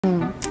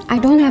I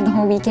don't have the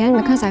whole weekend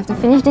because I have to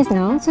finish this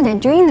now, so that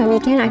during the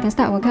weekend I can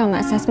start working on my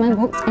assessment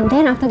books, and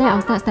then after that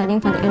I'll start studying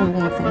for the end of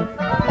the exam.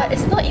 But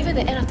it's not even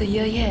the end of the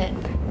year yet.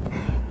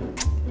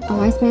 A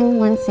wise man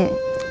once said,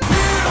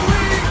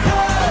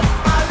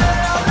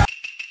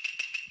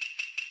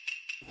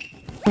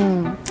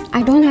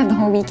 I don't have the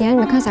whole weekend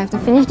because I have to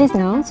finish this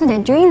now, so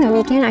that during the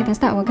weekend I can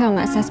start working on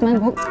my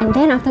assessment books, and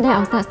then after that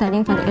I'll start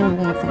studying for the end of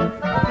the exam.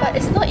 But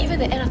it's not even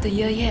the end of the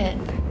year yet.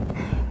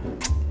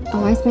 A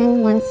wise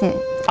man once said,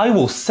 I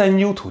will send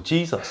you to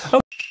Jesus.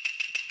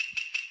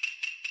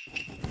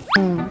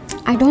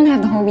 I don't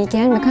have the whole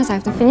weekend because I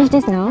have to finish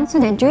this now, so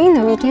that during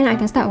the weekend I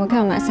can start working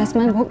on my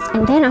assessment books,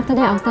 and then after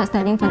that I'll start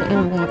studying for the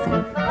end of the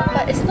exam.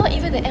 But it's not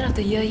even the end of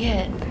the year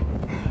yet.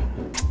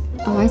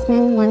 A wise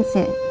man once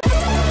said,